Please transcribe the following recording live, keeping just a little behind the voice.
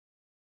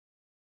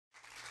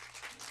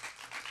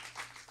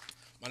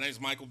My name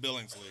is Michael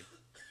Billingsley,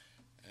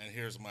 and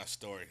here's my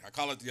story. I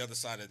call it the other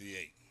side of the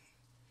eight.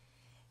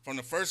 From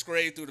the first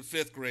grade through the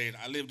fifth grade,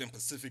 I lived in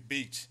Pacific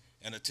Beach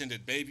and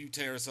attended Bayview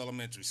Terrace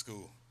Elementary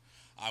School.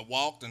 I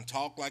walked and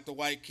talked like the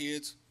white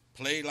kids,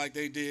 played like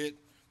they did,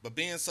 but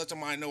being such a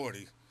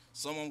minority,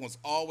 someone was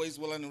always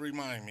willing to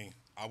remind me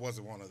I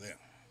wasn't one of them.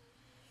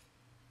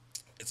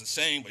 It's a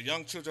shame, but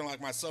young children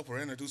like myself were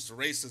introduced to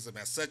racism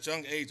at such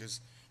young ages,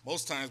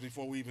 most times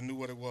before we even knew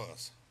what it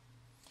was.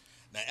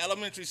 Now,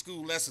 elementary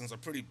school lessons are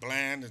pretty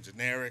bland and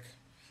generic.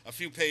 A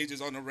few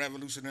pages on the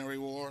Revolutionary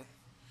War,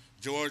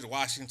 George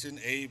Washington,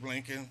 Abe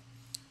Lincoln.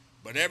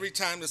 But every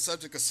time the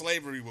subject of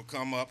slavery would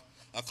come up,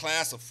 a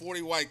class of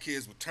 40 white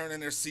kids would turn in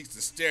their seats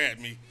and stare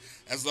at me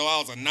as though I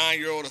was a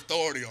 9-year-old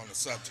authority on the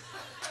subject.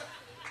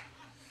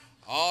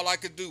 All I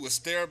could do was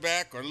stare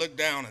back or look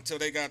down until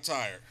they got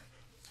tired.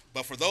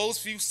 But for those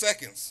few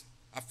seconds,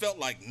 I felt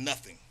like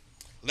nothing,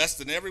 less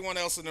than everyone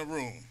else in the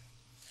room.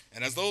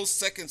 And as those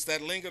seconds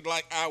that lingered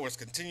like hours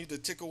continued to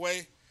tick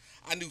away,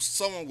 I knew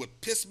someone would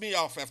piss me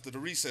off after the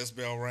recess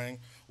bell rang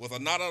with a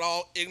not at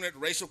all ignorant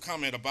racial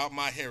comment about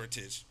my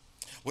heritage.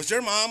 Was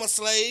your mom a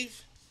slave?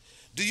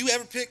 Do you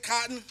ever pick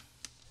cotton?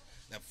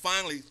 Now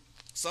finally,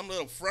 some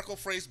little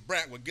freckle-faced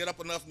brat would get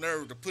up enough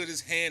nerve to put his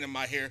hand in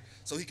my hair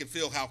so he could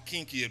feel how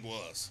kinky it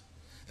was.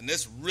 And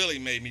this really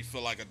made me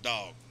feel like a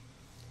dog.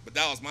 But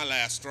that was my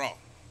last straw.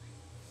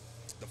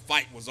 The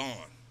fight was on.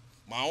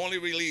 My only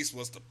release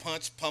was to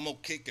punch, pummel,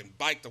 kick, and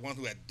bite the one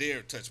who had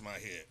dared touch my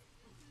head.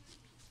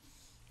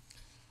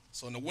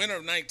 So in the winter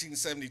of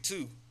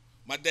 1972,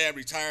 my dad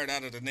retired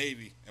out of the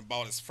Navy and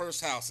bought his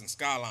first house in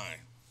Skyline,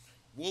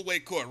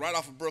 Woolway Court, right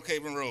off of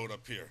Brookhaven Road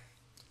up here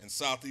in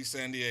Southeast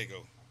San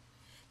Diego.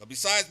 But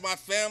besides my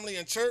family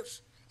and church,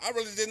 I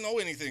really didn't know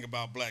anything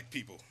about black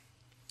people.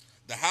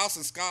 The house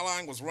in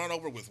Skyline was run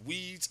over with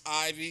weeds,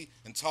 ivy,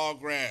 and tall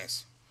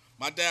grass.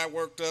 My dad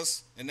worked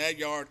us in that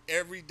yard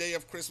every day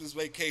of Christmas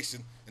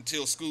vacation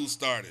until school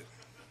started.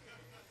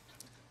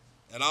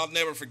 And I'll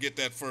never forget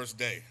that first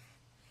day.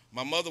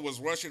 My mother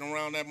was rushing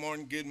around that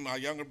morning getting my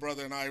younger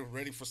brother and I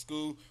ready for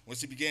school when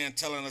she began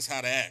telling us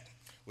how to act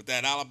with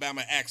that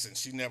Alabama accent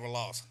she never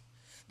lost.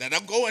 Now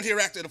don't go in here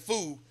acting a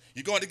fool.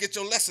 You're going to get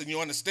your lesson,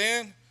 you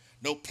understand?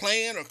 No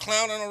playing or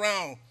clowning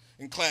around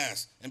in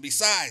class. And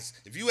besides,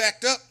 if you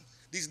act up,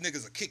 these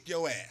niggas will kick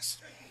your ass.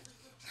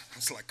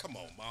 It's like, come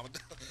on, mama.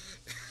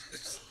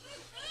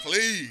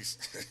 Please.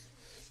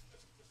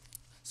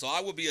 So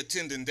I will be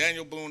attending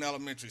Daniel Boone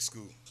Elementary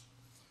School.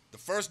 The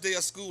first day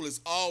of school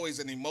is always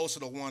an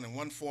emotional one in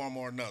one form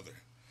or another.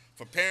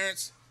 For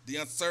parents, the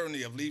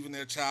uncertainty of leaving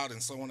their child in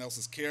someone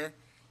else's care,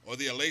 or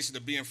the elation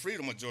of being free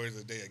the majority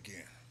of the day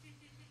again.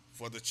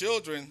 For the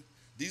children,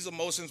 these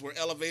emotions were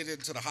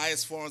elevated to the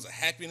highest forms of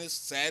happiness,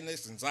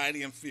 sadness,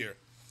 anxiety, and fear,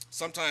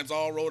 sometimes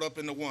all rolled up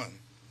into one,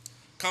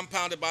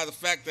 compounded by the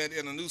fact that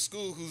in a new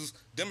school whose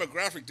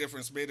demographic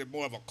difference made it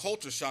more of a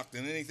culture shock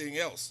than anything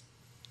else.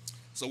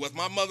 So with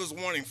my mother's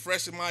warning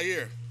fresh in my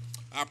ear,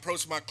 I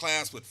approached my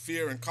class with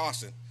fear and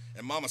caution,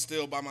 and Mama's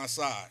still by my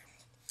side.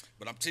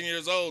 But I'm 10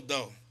 years old,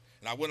 though,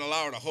 and I wouldn't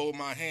allow her to hold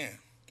my hand.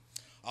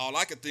 All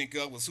I could think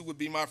of was who would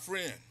be my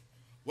friend,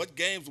 what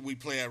games would we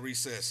play at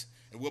recess,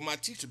 and would my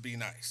teacher be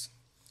nice?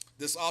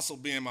 This also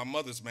being my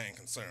mother's main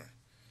concern.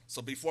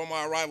 So before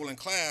my arrival in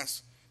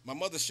class, my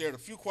mother shared a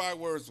few quiet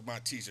words with my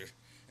teacher,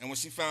 and when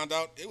she found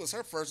out, it was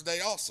her first day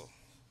also.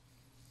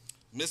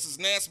 Mrs.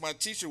 Nance, my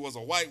teacher, was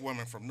a white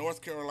woman from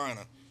North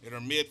Carolina in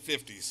her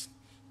mid-50s,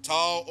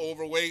 tall,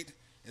 overweight,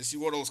 and she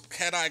wore those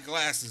cat-eye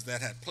glasses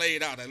that had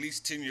played out at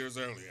least 10 years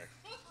earlier.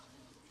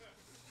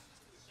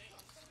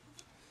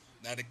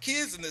 Now, the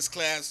kids in this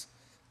class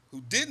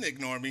who didn't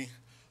ignore me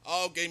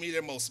all gave me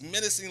their most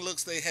menacing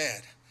looks they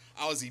had.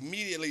 I was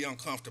immediately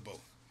uncomfortable.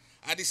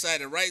 I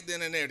decided right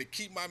then and there to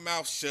keep my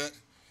mouth shut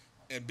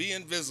and be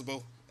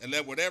invisible and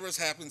let whatever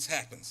happens,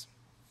 happens.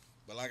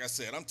 But like I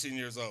said, I'm 10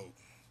 years old.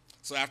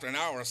 So after an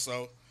hour or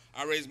so,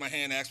 I raised my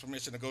hand and asked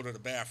permission to go to the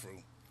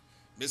bathroom.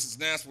 Mrs.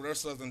 Nance, with her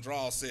southern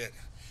drawl, said,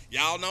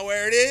 "Y'all know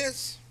where it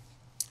is?"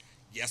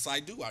 "Yes, I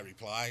do," I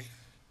replied.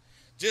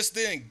 Just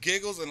then,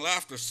 giggles and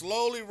laughter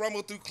slowly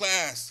rumbled through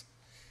class.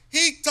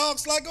 "He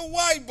talks like a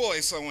white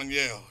boy," someone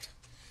yelled.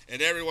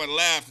 And everyone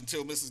laughed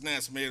until Mrs.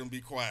 Nance made them be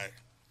quiet.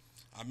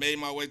 I made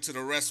my way to the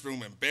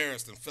restroom,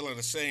 embarrassed and feeling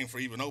ashamed for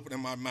even opening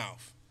my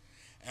mouth.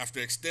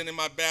 After extending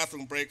my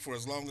bathroom break for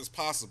as long as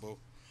possible,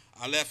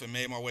 I left and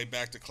made my way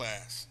back to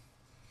class.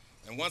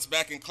 And once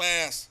back in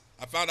class,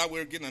 I found out we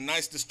were getting a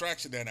nice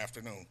distraction that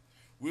afternoon.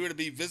 We were to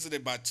be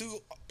visited by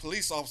 2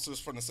 police officers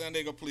from the San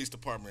Diego Police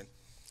Department.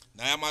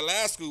 Now, at my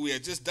last school, we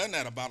had just done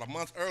that about a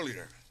month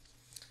earlier.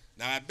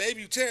 Now, at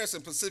Bayview Terrace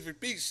in Pacific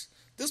Beach,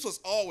 this was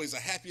always a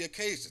happy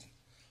occasion.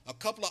 A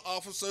couple of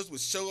officers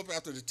would show up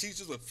after the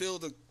teachers would fill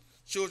the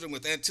children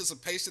with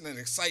anticipation and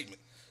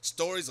excitement,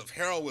 stories of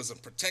heroism,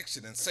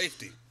 protection, and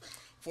safety.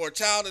 For a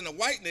child in a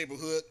white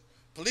neighborhood,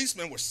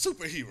 policemen were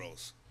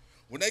superheroes.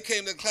 When they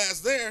came to class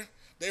there,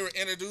 they were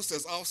introduced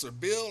as Officer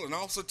Bill and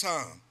Officer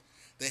Tom.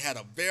 They had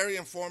a very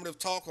informative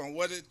talk on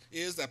what it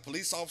is that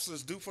police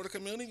officers do for the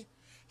community,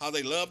 how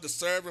they love to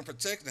serve and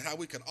protect, and how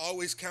we can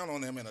always count on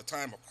them in a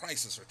time of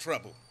crisis or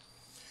trouble.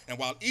 And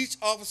while each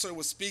officer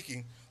was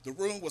speaking, the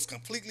room was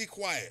completely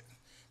quiet.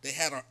 They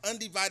had our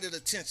undivided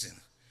attention,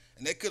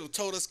 and they could have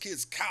told us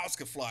kids cows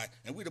could fly,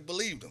 and we'd have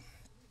believed them.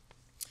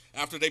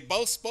 After they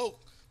both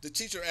spoke, the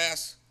teacher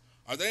asked,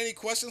 "Are there any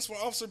questions for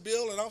Officer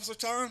Bill and Officer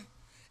Tom?"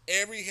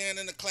 Every hand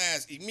in the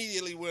class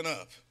immediately went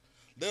up.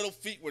 Little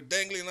feet were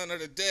dangling under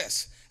the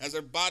desk as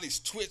their bodies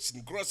twitched,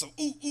 and grunts of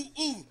ooh,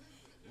 ooh, ooh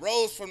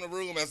rose from the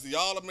room as the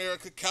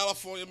all-American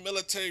California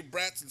military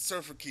brats and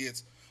surfer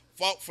kids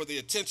fought for the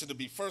attention to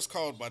be first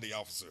called by the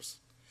officers.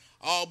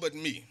 All but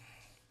me.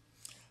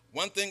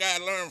 One thing I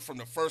learned from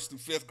the 1st through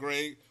 5th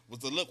grade was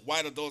the look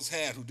white adults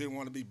had who didn't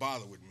want to be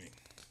bothered with me.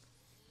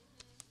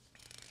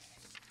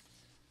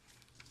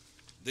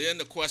 Then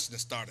the question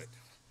started.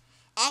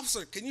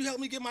 "Officer, can you help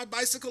me get my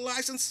bicycle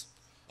license?"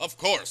 "Of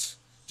course.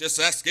 Just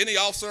ask any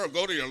officer or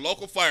go to your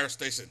local fire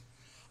station."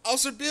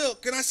 "Officer Bill,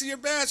 can I see your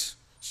badge?"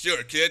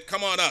 "Sure, kid.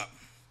 Come on up."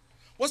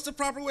 "What's the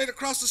proper way to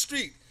cross the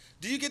street?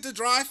 Do you get to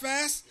drive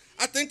fast?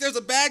 I think there's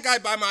a bad guy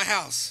by my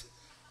house."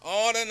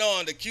 On and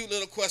on, the cute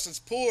little questions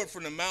poured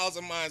from the mouths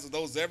and minds of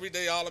those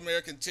everyday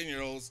all-American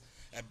 10-year-olds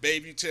at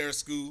Bayview Terrace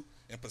School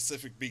in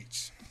Pacific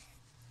Beach.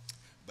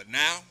 But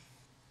now,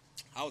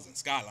 I was in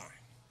Skyline,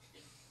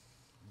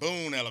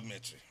 Boone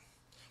Elementary.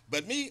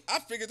 But me, I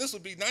figured this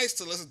would be nice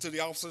to listen to the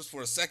officers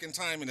for a second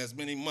time in as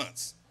many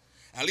months.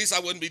 At least I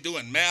wouldn't be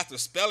doing math or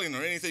spelling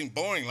or anything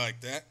boring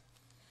like that.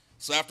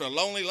 So after a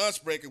lonely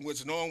lunch break in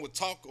which no one would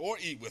talk or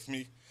eat with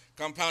me,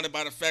 compounded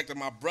by the fact that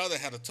my brother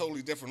had a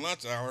totally different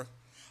lunch hour,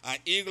 I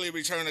eagerly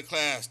returned to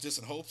class just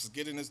in hopes of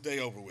getting this day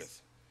over with.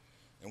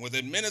 And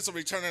within minutes of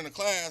returning to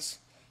class,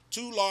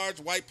 2 large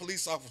white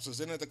police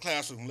officers entered the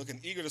classroom looking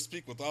eager to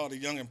speak with all the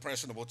young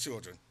impressionable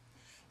children.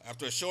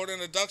 After a short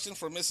introduction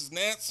from Mrs.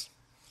 Nance,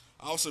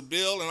 Officer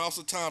Bill and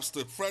Officer Tom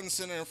stood front and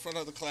center in front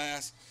of the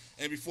class,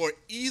 and before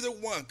either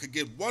one could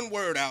get one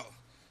word out,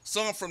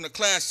 someone from the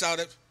class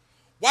shouted,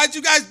 "Why'd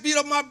you guys beat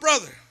up my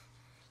brother?"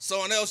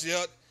 Someone else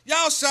yelled,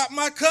 "Y'all shot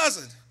my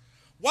cousin.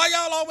 Why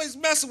y'all always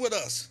messing with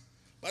us?"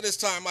 By this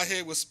time, my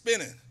head was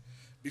spinning.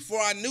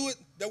 Before I knew it,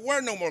 there were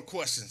no more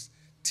questions.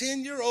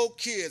 10-year-old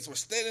kids were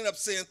standing up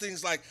saying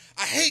things like,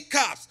 "I hate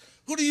cops.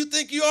 Who do you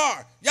think you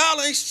are? Y'all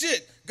ain't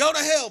shit. Go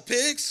to hell,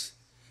 pigs."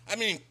 I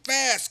mean,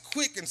 fast,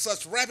 quick, in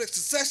such rapid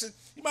succession,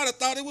 you might have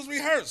thought it was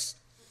rehearsed.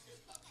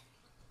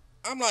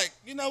 I'm like,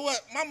 you know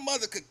what? My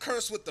mother could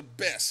curse with the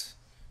best,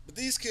 but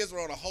these kids were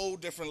on a whole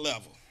different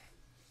level.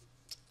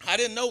 I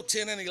didn't know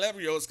 10 and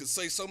 11-year-olds could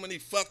say so many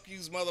fuck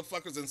yous,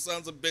 motherfuckers, and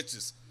sons of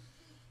bitches.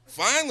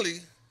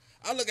 Finally,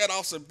 I look at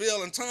Officer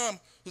Bill and Tom,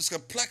 whose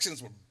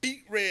complexions were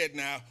beet red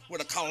now, with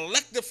a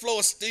collective flow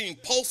of steam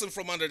pulsing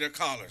from under their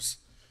collars.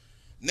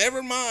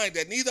 Never mind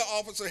that neither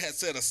officer had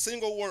said a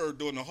single word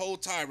during the whole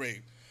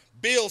tirade.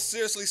 Bill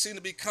seriously seemed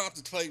to be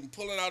contemplating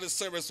pulling out his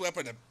service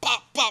weapon and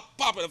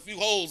popping a few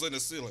holes in the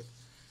ceiling.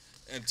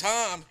 And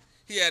Tom,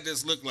 he had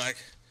this look like,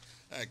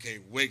 "I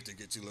can't wait to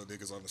get you little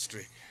niggas on the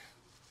street."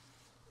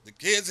 The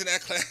kids in that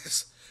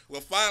class,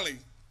 well, finally,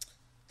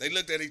 they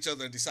looked at each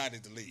other and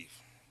decided to leave.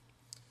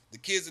 The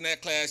kids in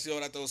that class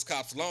yelled at those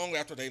cops long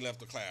after they left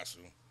the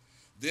classroom.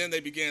 Then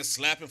they began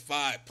slapping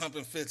five,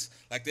 pumping fists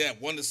like they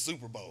had won the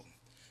Super Bowl.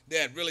 They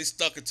had really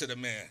stuck it to the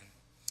man.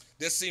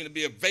 This seemed to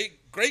be a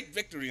great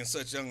victory in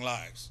such young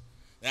lives.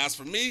 Now, as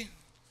for me,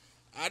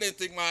 I didn't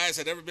think my eyes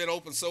had ever been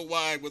opened so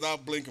wide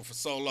without blinking for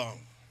so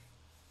long.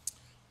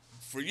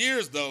 For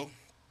years, though,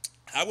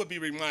 I would be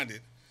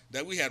reminded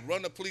that we had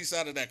run the police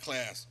out of that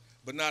class,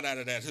 but not out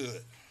of that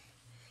hood.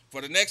 For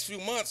the next few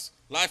months,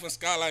 life in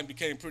Skyline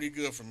became pretty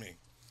good for me,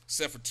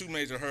 except for 2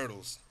 major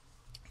hurdles.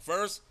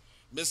 First,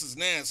 Mrs.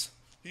 Nance,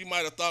 you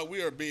might have thought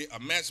we would be a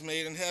match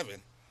made in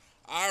heaven.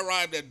 I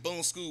arrived at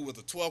Boone School with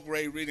a 12th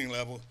grade reading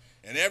level,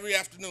 and every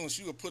afternoon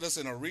she would put us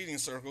in a reading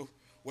circle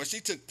where she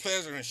took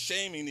pleasure in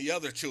shaming the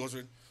other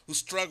children who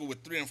struggled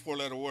with 3- and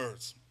 4-letter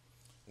words.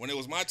 When it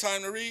was my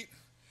time to read,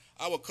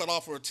 I would cut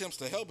off her attempts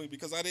to help me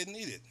because I didn't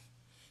need it.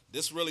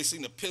 This really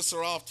seemed to piss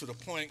her off to the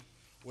point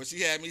where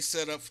she had me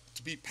set up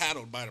to be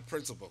paddled by the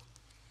principal.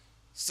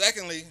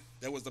 Secondly,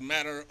 there was the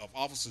matter of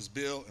Officers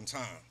Bill and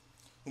Tom,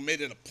 who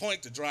made it a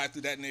point to drive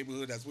through that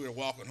neighborhood as we were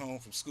walking home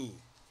from school.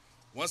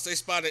 Once they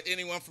spotted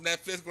anyone from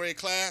that 5th grade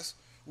class,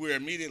 we were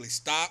immediately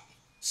stopped,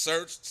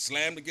 searched,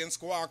 slammed against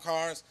squad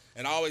cars,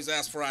 and always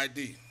asked for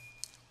ID,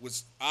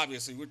 which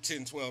obviously we're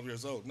 10, 12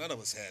 years old. None of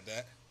us had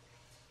that.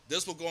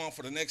 This will go on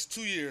for the next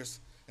 2 years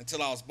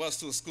until I was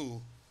bused to a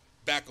school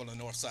back on the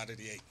north side of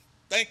the 8.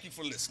 Thank you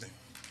for listening.